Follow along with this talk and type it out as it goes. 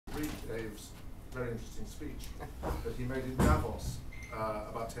very interesting speech that he made in Davos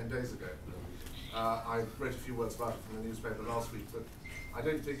about 10 days ago. I wrote a few words about it from the newspaper last week, but I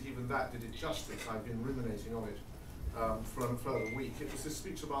don't think even that did it justice. I've been ruminating on it for a further week. It was this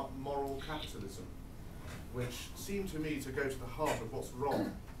speech about moral capitalism, which seemed to me to go to the heart of what's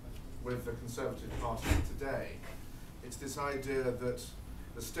wrong with the Conservative Party today. It's this idea that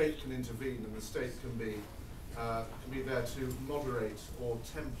the state can intervene and the state can be there to moderate or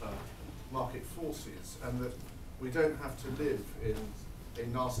temper market forces, and that we don't have to live in a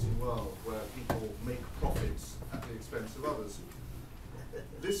nasty world where people make profits at the expense of others.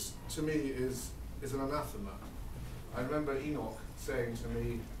 This, to me, is an anathema. I remember Enoch saying to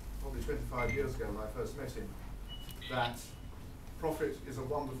me, probably 25 years ago when I first met him, that profit is a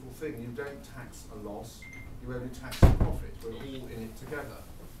wonderful thing. You don't tax a loss, you only tax a profit. We're all in it together.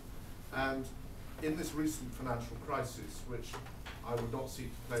 And in this recent financial crisis, which I would not seek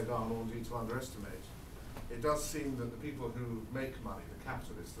to play down or indeed to underestimate, it does seem that the people who make money, the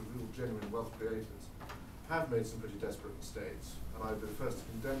capitalists, the real genuine wealth creators, have made some pretty desperate mistakes, and I'd be the first to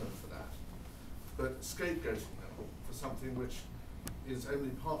condemn them for that. But scapegoating them for something which is only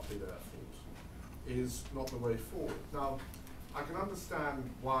partly their fault is not the way forward. Now, I can understand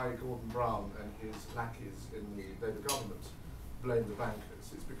why Gordon Brown and his lackeys in the Labour government blame the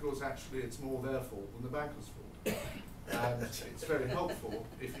bankers. It's because actually it's more their fault than the bankers' fault. And it's very helpful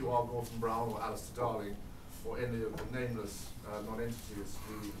if you are Gordon Brown or Alistair Darling or any of the nameless non-entities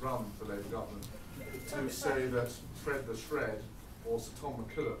who run the Labour government to say that Fred the Shred or Sir Tom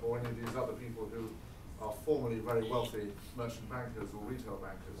McKillop or any of these other people who are formerly very wealthy merchant bankers or retail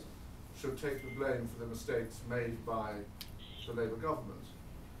bankers should take the blame for the mistakes made by the Labour government.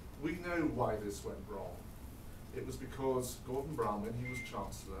 We know why this went wrong. It was because Gordon Brown, when he was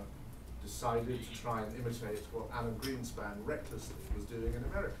Chancellor, decided to try and imitate what Alan Greenspan recklessly was doing in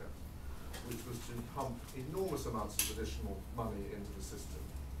America, which was to pump enormous amounts of additional money into the system,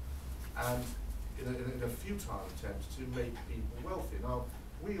 and in a futile attempt to make people wealthy. Now,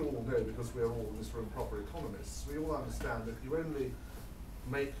 we all know, because we're all in this room proper economists, we all understand that you only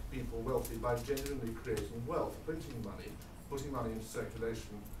make people wealthy by genuinely creating wealth. Printing money, putting money into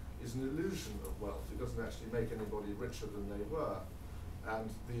circulation is an illusion of wealth. It doesn't actually make anybody richer than they were. And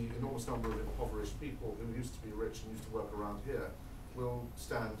the enormous number of impoverished people who used to be rich and used to work around here will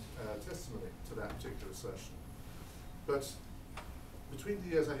stand testimony to that particular assertion. But between the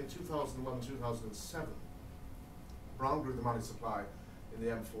years, I think, 2001 and 2007, Brown grew the money supply in the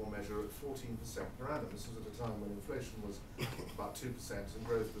M4 measure at 14% per annum. This was at a time when inflation was about 2% and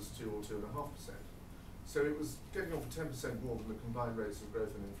growth was 2 or 2.5%. So it was getting on for 10% more than the combined rates of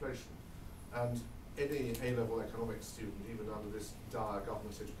growth and inflation. And any A-level economics student, even under this dire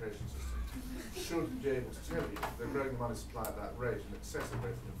government education system, should be able to tell you that growing the money supply at that rate in excess of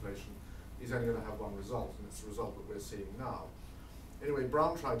growth and inflation is only going to have one result, and it's the result that we're seeing now. Anyway,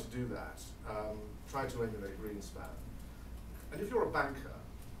 Brown tried to do that, tried to emulate Greenspan. And if you're a banker,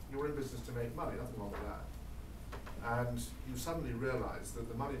 you're in business to make money, nothing wrong with that. And you suddenly realize that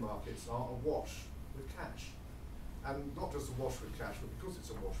the money markets are awash with cash. And not just awash with cash, but because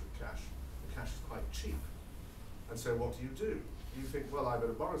it's awash with cash, the cash is quite cheap. And so what do? You think, well, I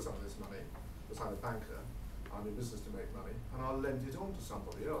better borrow some of this money, because I'm a banker, I'm in business to make money, and I'll lend it on to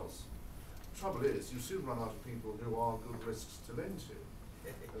somebody else. The trouble is, you soon run out of people who are good risks to lend to.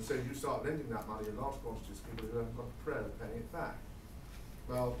 And so you start lending that money in large quantities to people who haven't got a prayer of paying it back.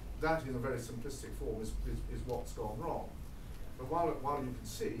 Well, that in a very simplistic form is what's gone wrong. But while you can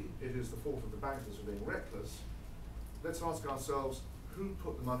see it is the fault of the bankers for being reckless, let's ask ourselves, who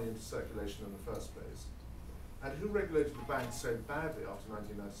put the money into circulation in the first place? And who regulated the banks so badly after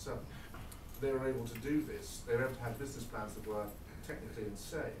 1997? They were able to do this. They were able to have business plans that were technically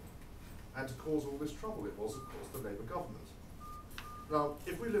insane. And to cause all this trouble, it was, of course, the Labour government. Now,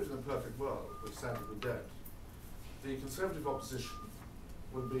 if we lived in a perfect world, which sadly we don't, the Conservative opposition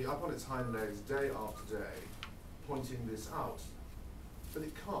would be up on its hind legs day after day, pointing this out. But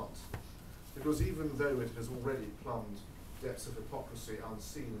it can't, because even though it has already plumbed depths of hypocrisy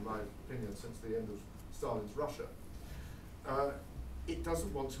unseen, in my opinion, since the end of Stalin's Russia, it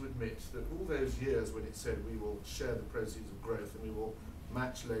doesn't want to admit that all those years when it said we will share the proceeds of growth and we will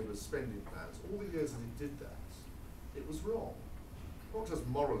match Labour's spending plans, all the years that it did that, it was wrong. Not just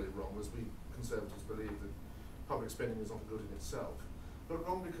morally wrong, as we Conservatives believe that public spending is not good in itself, but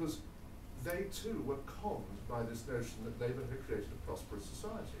wrong because they too were conned by this notion that Labour had created a prosperous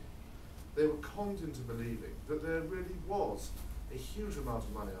society. They were conned into believing that there really was a huge amount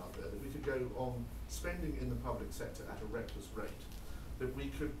of money out there, that we could go on spending in the public sector at a reckless rate, that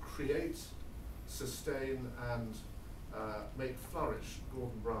we could create, sustain and make flourish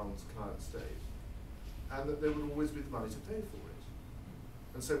Gordon Brown's client state, and that there would always be the money to pay for it.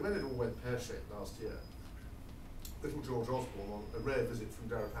 And so when it all went pear-shaped last year, little George Osborne, on a rare visit from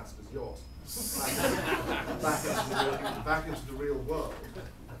Deripaska's yacht, back into the real world,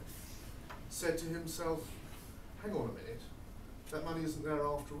 said to himself, hang on a minute, that money isn't there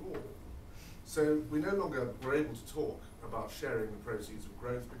after all. So we no longer were able to talk about sharing the proceeds of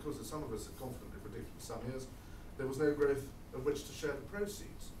growth because, as some of us had confidently predicted for some years, there was no growth of which to share the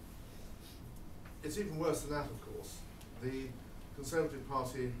proceeds. It's even worse than that, of course. The Conservative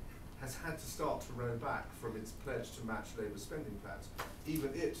Party has had to start to row back from its pledge to match Labour's spending plans.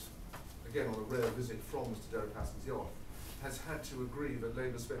 Even it, again on a rare visit from Mr. Deripaska's yacht, has had to agree that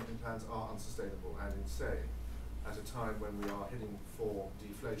Labour's spending plans are unsustainable and insane at a time when we are heading for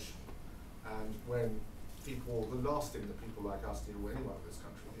deflation and when people, the last thing that people like us need, or anyone in this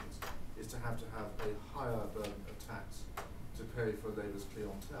country needs, is to have a higher burden of tax to pay for Labour's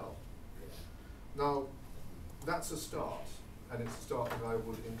clientele. Now, that's a start, and it's a start that I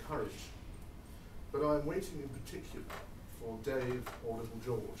would encourage. But I'm waiting in particular for Dave or Little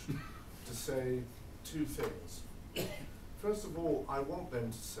George to say two things. First of all, I want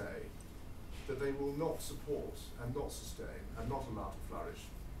them to say that they will not support and not sustain and not allow to flourish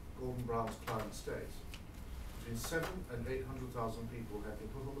Gordon Brown's climate state. Between 700,000 and 800,000 people have been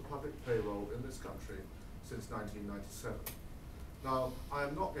put on the public payroll in this country since 1997. Now, I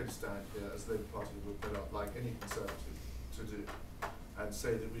am not going to stand here, as the Labour Party would put up, like any Conservative to do, and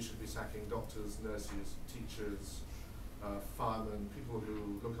say that we should be sacking doctors, nurses, teachers, firemen, people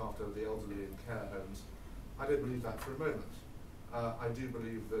who look after the elderly in care homes. I don't believe that for a moment. I do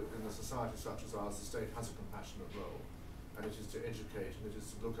believe that in a society such as ours, the state has a compassionate role, and it is to educate and it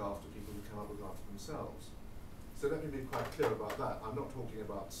is to look after people who cannot look after themselves. So let me be quite clear about that. I'm not talking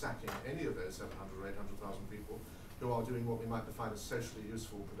about sacking any of those 700,000 or 800,000 people who are doing what we might define as socially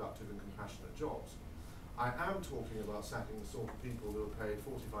useful, productive and compassionate jobs. I am talking about sacking the sort of people who are paid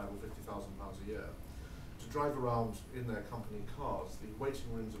 £45,000 or £50,000 a year to drive around in their company cars, the waiting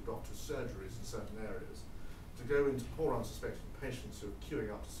rooms of doctors' surgeries in certain areas, to go into poor unsuspecting patients who are queuing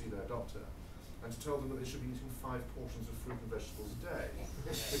up to see their doctor, and to tell them that they should be eating 5 portions of fruit and vegetables a day.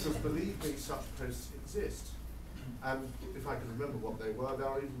 Because believe me, such posts exist. And if I can remember what they were, there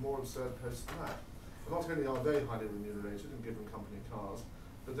are even more absurd posts than that. And not only are they highly remunerated and given company cars,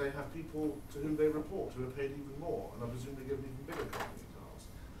 but they have people to whom they report who are paid even more and are presumably given even bigger company cars.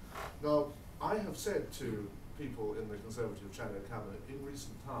 Now, I have said to people in the Conservative Shadow Cabinet in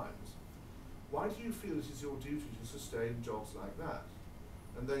recent times, why do you feel it is your duty to sustain jobs like that?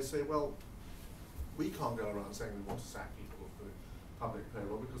 And they say, well, we can't go around saying we want to sack people off the public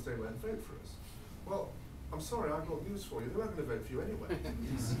payroll because they won't vote for us. Well, I'm sorry, I've got news for you. They weren't going to vote for you anyway.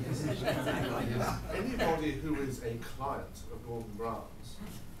 Anybody who is a client of Gordon Brown's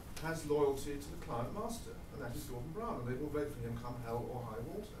has loyalty to the client master, and that is Gordon Brown, and they will vote for him come hell or high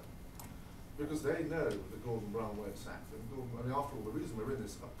water. Because they know that Gordon Brown won't sack them. I mean, after all, the reason we're in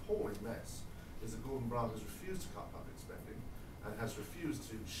this appalling mess is that Gordon Brown has refused to cut public spending and has refused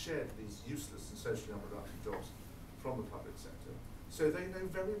to shed these useless and socially unproductive jobs from the public sector. So they know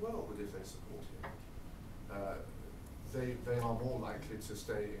very well that if they support him, they are more likely to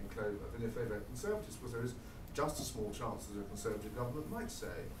stay in clover than if they vote Conservatives, because there is just a small chance that a Conservative government might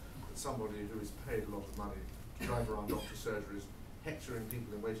say that somebody who is paid a lot of money to drive around doctor surgeries, hectoring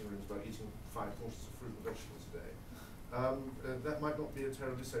people in waiting rooms about eating 5 portions of fruit and vegetables a day, that might not be a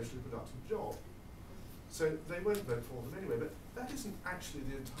terribly socially productive job. So they won't vote for them anyway, but that isn't actually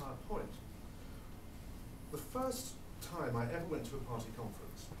the entire point. The first time I ever went to a party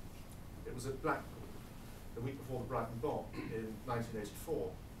conference, it was at Blackpool, the week before the Brighton bomb in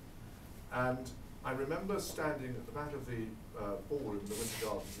 1984. And I remember standing at the back of the ballroom in the Winter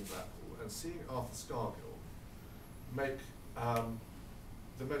Gardens in Blackpool and seeing Arthur Scargill make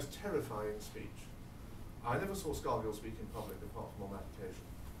the most terrifying speech. I never saw Scargill speak in public apart from on that occasion.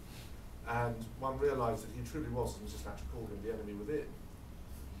 And one realised that he truly was, and Mrs. Thatcher called him the enemy within.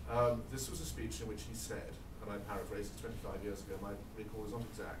 This was a speech in which he said, and I paraphrase it 25 years ago, my recall is not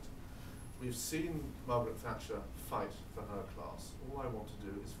exact, we've seen Margaret Thatcher fight for her class. All I want to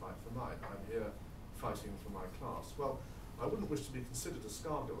do is fight for mine. I'm here fighting for my class. Well, I wouldn't wish to be considered a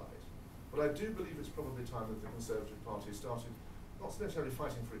Scargillite, but I do believe it's probably time that the Conservative Party started not necessarily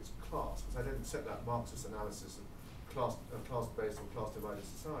fighting for its class, because I don't accept that Marxist analysis of class-based or class-divided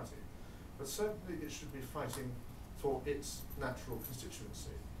society, but certainly it should be fighting for its natural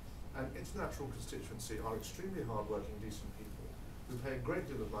constituency. And its natural constituency are extremely hard-working, decent people who pay a great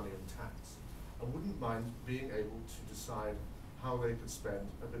deal of money in tax and wouldn't mind being able to decide how they could spend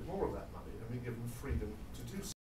a bit more of that money and be given freedom to do so.